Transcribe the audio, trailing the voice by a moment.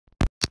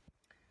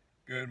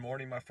Good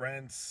morning, my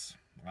friends.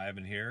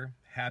 Ivan here.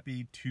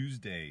 Happy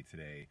Tuesday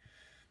today.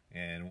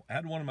 And I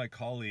had one of my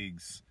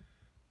colleagues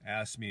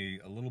ask me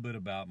a little bit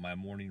about my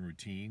morning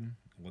routine,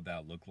 what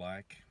that looked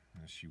like.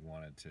 She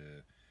wanted to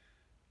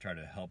try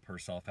to help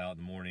herself out in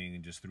the morning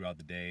and just throughout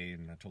the day.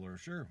 And I told her,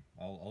 sure,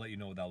 I'll let you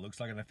know what that looks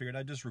like. And I figured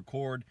I'd just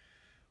record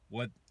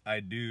what I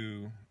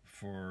do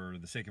for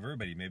the sake of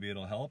everybody. Maybe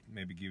it'll help,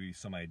 maybe give you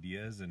some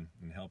ideas and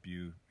help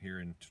you here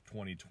in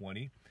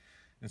 2020.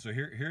 And so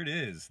here it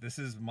is. This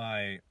is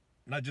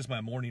not just my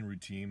morning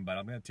routine, but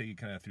I'm going to take you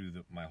kind of through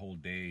my whole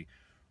day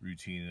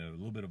routine and a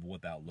little bit of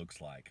what that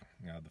looks like.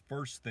 Now, the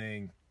first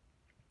thing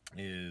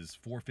is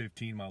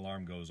 4:15, my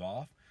alarm goes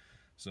off.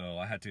 So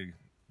I had to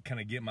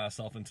kind of get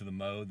myself into the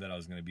mode that I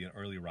was going to be an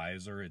early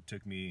riser. It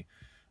took me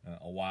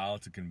a while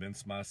to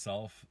convince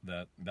myself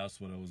that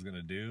that's what I was going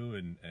to do,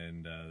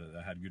 and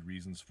I had good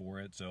reasons for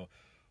it. So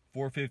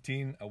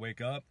 4:15, I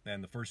wake up,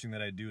 and the first thing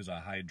that I do is I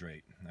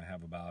hydrate. I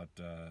have about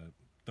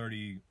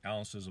 30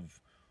 ounces of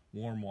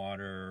warm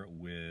water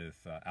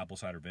with apple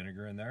cider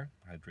vinegar in there.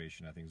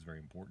 Hydration, I think, is very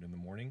important in the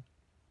morning.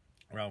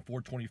 Around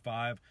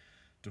 4:25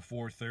 to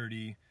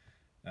 4:30,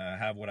 I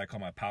have what I call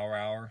my power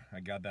hour. I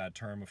got that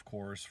term, of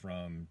course,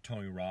 from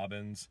Tony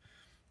Robbins.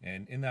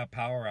 And in that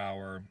power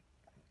hour,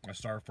 I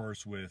start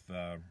first with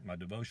my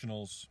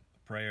devotionals,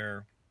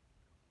 prayer,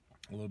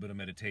 a little bit of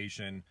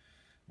meditation,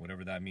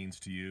 whatever that means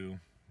to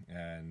you,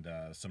 and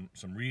some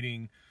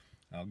reading.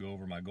 I'll go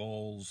over my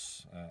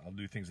goals. I'll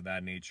do things of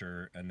that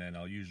nature, and then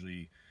I'll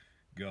usually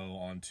go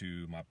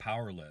onto my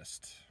power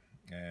list.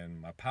 And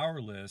my power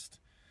list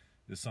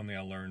is something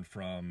I learned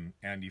from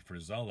Andy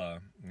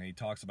Frisella, and he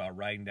talks about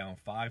writing down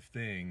 5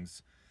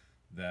 things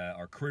that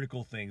are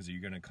critical things that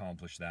you're going to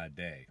accomplish that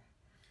day,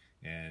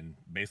 and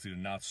basically to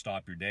not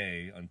stop your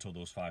day until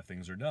those 5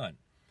 things are done.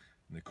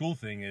 And the cool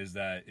thing is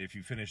that if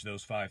you finish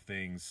those 5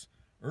 things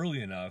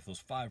early enough, those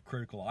 5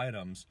 critical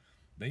items,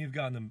 then you've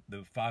gotten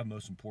the 5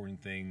 most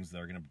important things that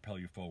are going to propel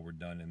you forward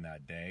done in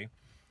that day.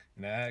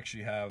 And I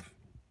actually have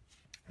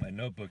my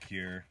notebook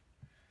here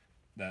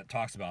that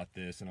talks about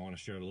this, and I want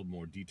to share a little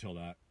more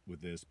detail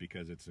with this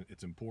because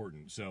it's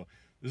important. So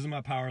this is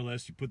my power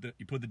list. You put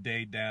the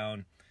date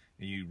down,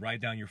 and you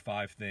write down your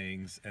 5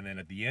 things, and then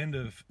at the end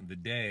of the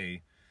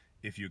day,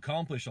 if you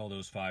accomplish all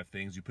those 5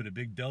 things, you put a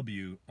big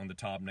W on the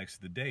top next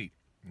to the date,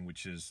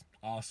 which is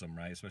awesome,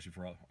 right? Especially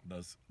for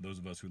those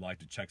of us who like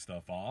to check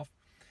stuff off.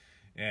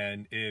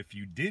 And if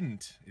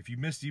you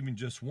missed even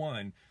just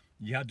one,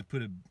 you had to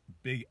put a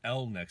big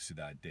L next to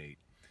that date.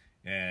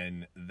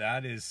 And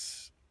that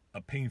is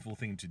a painful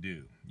thing to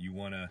do. You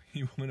wanna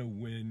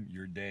win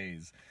your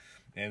days,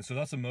 and so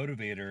that's a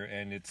motivator,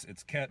 and it's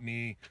kept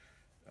me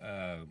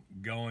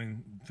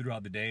going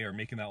throughout the day, or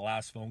making that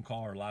last phone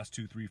call or last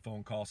 2-3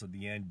 phone calls at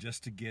the end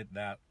just to get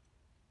that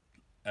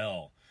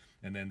L.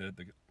 And then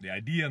the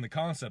idea and the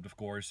concept, of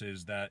course,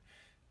 is that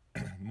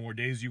the more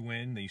days you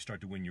win, then you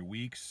start to win your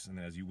weeks, and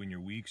as you win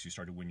your weeks, you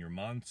start to win your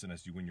months, and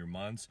as you win your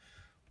months,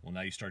 well,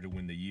 now you start to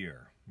win the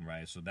year,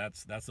 right? So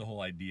that's the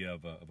whole idea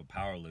of a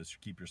power list. You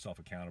keep yourself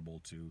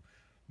accountable to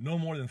no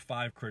more than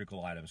 5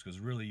 critical items, because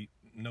really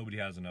nobody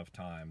has enough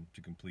time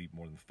to complete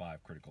more than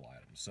 5 critical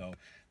items. So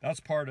that's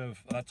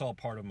all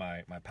part of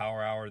my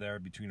power hour there,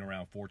 between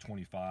around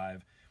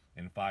 4:25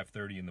 and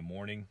 5:30 in the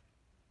morning.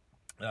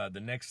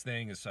 The next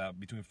thing is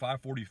between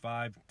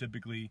 5:45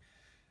 typically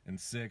and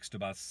 6 to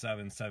about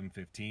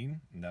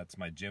 7:15, and that's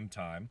my gym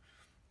time.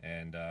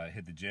 And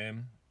hit the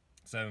gym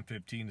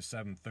 7:15 to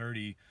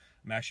 7:30.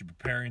 I'm actually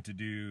preparing to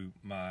do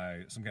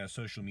some kind of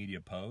social media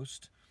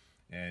post,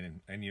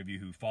 and any of you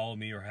who follow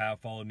me or have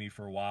followed me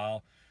for a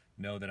while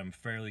know that I'm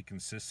fairly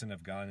consistent.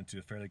 I've gone into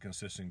a fairly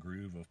consistent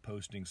groove of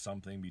posting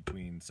something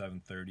between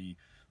 7:30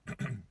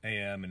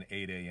 a.m. and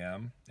 8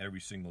 a.m.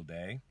 every single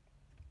day,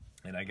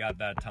 and I got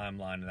that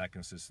timeline and that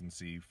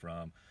consistency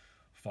from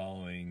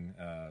following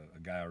a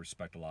guy I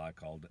respect a lot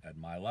called Ed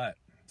Milet.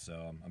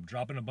 So I'm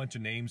dropping a bunch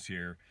of names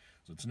here,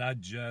 so it's not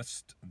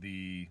just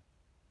the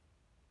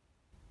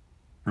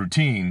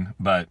routine,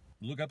 but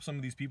look up some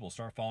of these people,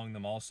 start following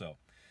them also.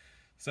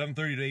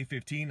 7:30 to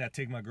 8:15, I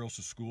take my girls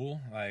to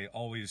school. I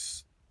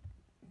always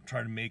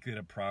try to make it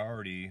a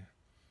priority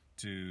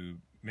to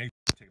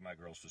take my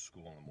girls to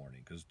school in the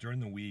morning, because during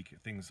the week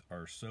things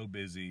are so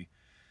busy,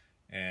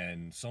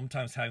 and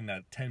sometimes having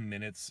that 10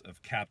 minutes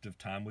of captive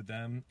time with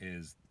them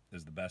is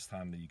the best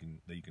time that you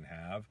can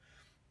have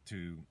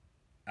to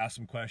ask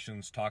some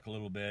questions, talk a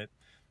little bit.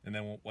 And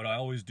then what I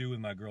always do with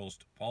my girls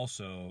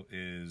also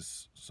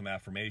is some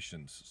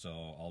affirmations.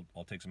 So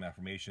I'll take some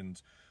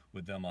affirmations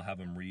with them. I'll have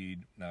them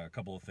read a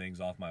couple of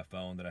things off my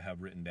phone that I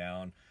have written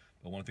down.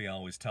 But one thing I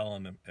always tell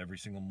them every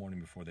single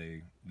morning before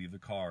they leave the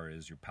car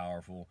is, you're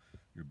powerful,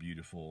 you're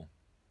beautiful,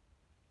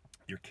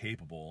 you're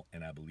capable,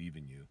 and I believe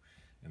in you.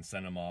 And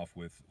send them off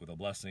with a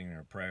blessing or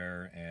a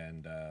prayer.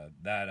 And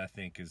that, I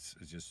think, is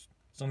just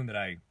something that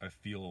I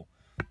feel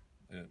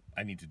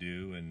I need to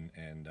do,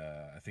 and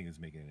I think it's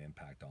making an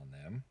impact on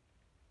them.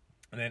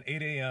 And then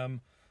 8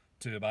 a.m.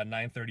 to about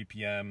 9:30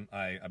 p.m.,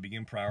 I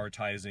begin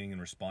prioritizing and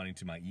responding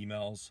to my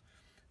emails.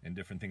 and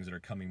different things that are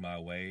coming my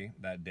way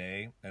that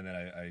day. And then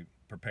I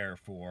prepare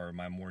for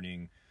my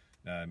morning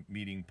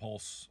meeting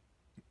pulse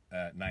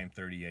at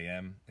 9:30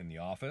 a.m. in the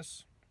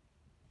office.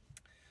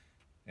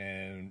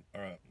 And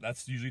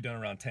that's usually done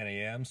around 10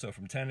 a.m. So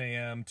from 10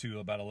 a.m. to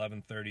about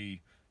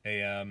 11:30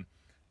 a.m.,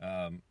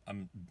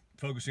 I'm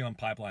focusing on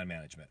pipeline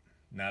management.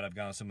 Now that I've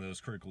gotten some of those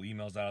critical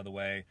emails out of the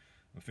way,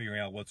 I'm figuring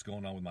out what's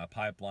going on with my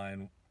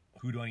pipeline.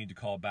 Who do I need to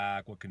call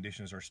back? What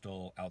conditions are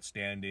still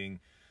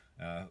outstanding?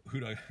 Who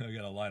do I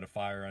got to light a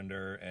fire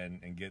under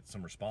and get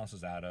some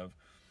responses out of?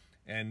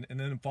 And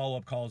then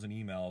follow-up calls and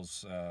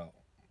emails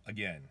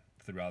again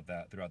throughout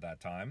that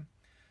time.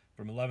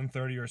 From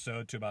 11:30 or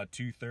so to about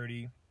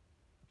 2:30,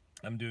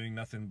 I'm doing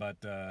nothing but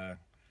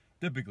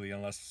typically,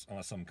 unless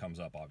something comes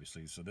up,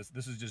 obviously. So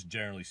this is just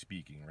generally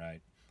speaking,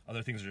 right?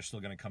 Other things are still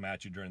going to come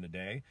at you during the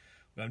day,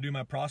 but I'm doing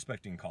my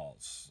prospecting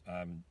calls.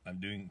 I'm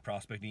doing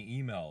prospecting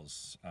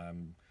emails.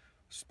 I'm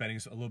spending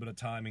a little bit of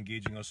time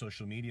engaging on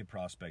social media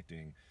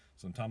prospecting,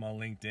 some time on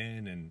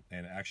LinkedIn,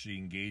 and actually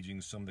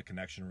engaging some of the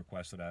connection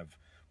requests that I've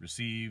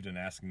received and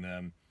asking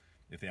them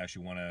if they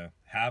actually want to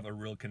have a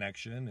real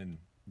connection and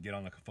get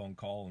on a phone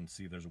call and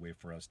see if there's a way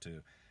for us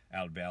to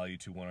add value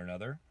to one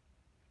another.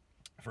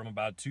 From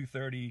about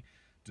 2:30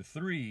 to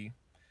 3,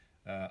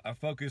 I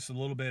focus a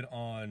little bit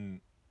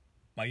on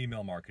my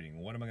email marketing.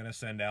 What am I going to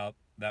send out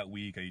that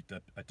week? I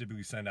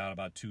typically send out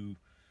about two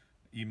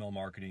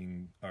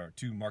marketing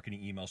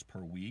emails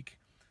per week.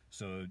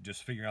 So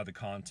just figuring out the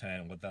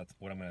content,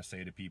 what I'm going to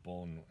say to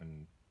people,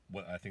 and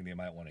what I think they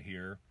might want to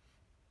hear.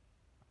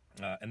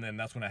 And then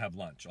that's when I have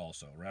lunch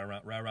also.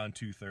 Right around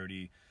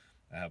 2:30,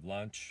 I have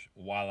lunch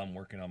while I'm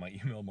working on my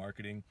email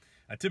marketing.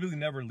 I typically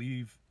never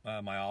leave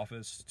my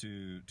office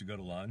to go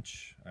to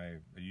lunch. I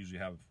usually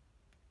have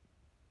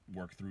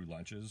work through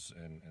lunches,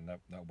 and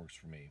that works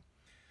for me.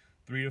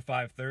 3 to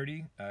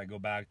 5:30, I go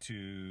back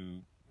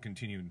to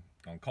continue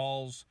on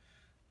calls,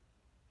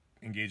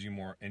 engaging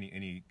more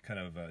any kind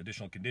of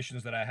additional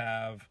conditions that I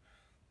have,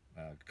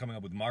 coming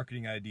up with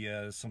marketing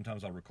ideas.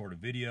 Sometimes I'll record a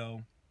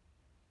video.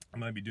 I'm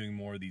going to be doing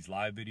more of these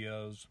live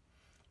videos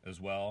as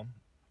well.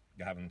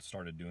 I haven't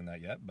started doing that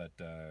yet, but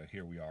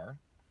here we are.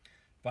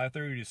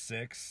 5:30 to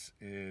 6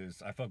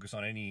 is I focus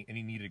on any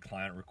needed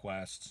client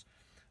requests,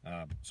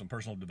 some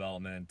personal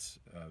development,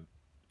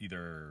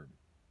 either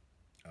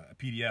a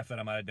PDF that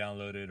I might have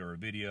downloaded, or a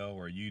video,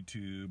 or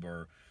YouTube,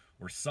 or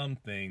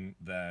something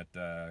that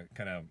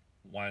kind of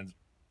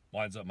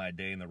winds up my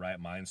day in the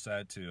right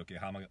mindset to, okay,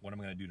 what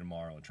am I going to do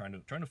tomorrow, and trying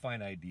to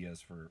find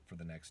ideas for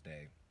the next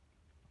day.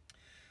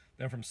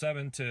 Then from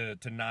 7 to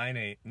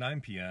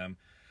 9 p.m.,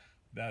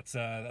 that's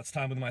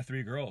time with my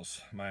three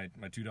girls, my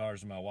two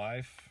daughters and my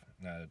wife.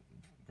 Of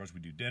course, we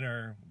do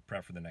dinner,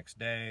 prep for the next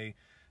day,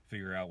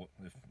 figure out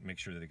make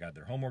sure that they got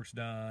their homeworks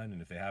done,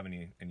 and if they have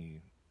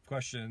any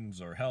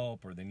questions or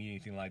help, or they need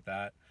anything like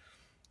that.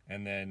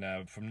 And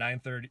then from 9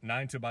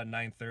 to about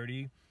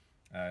 9:30,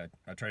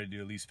 I try to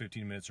do at least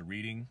 15 minutes of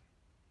reading,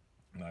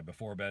 my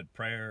before bed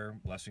prayer,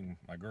 blessing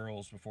my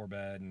girls before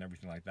bed, and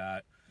everything like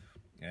that.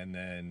 And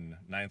then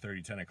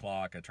 9:30, 10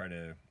 o'clock, I try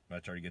to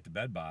get to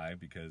bed by,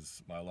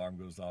 because my alarm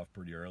goes off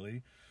pretty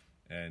early.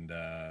 And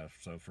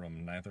so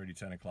from 9:30,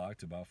 10 o'clock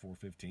to about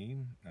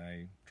 4:15,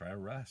 I try to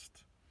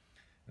rest.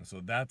 And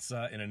so that's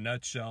in a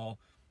nutshell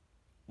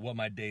what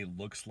my day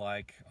looks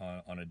like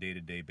on a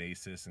day-to-day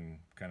basis, and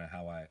kind of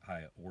how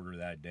I order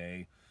that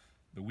day.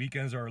 The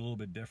weekends are a little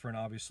bit different,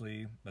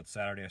 obviously, but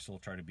Saturday I still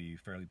try to be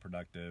fairly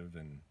productive,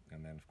 and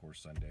then of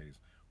course Sundays,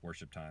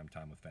 worship time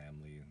with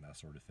family, and that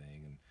sort of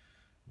thing, and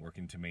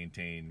working to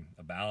maintain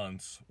a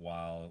balance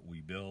while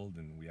we build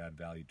and we add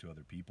value to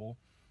other people.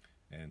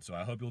 And so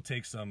I hope you'll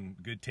take some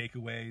good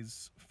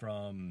takeaways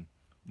from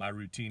my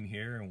routine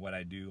here and what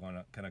I do on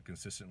a kind of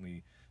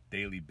consistently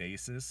daily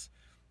basis,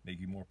 make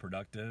you more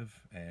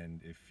productive.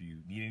 And if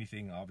you need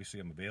anything, obviously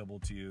I'm available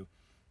to you.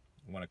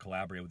 I want to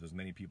collaborate with as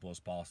many people as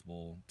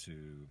possible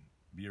to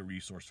be a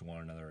resource to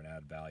one another and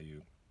add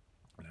value.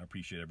 And I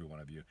appreciate every one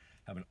of you.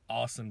 Have an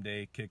awesome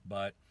day, kick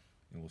butt,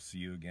 and we'll see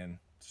you again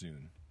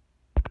soon.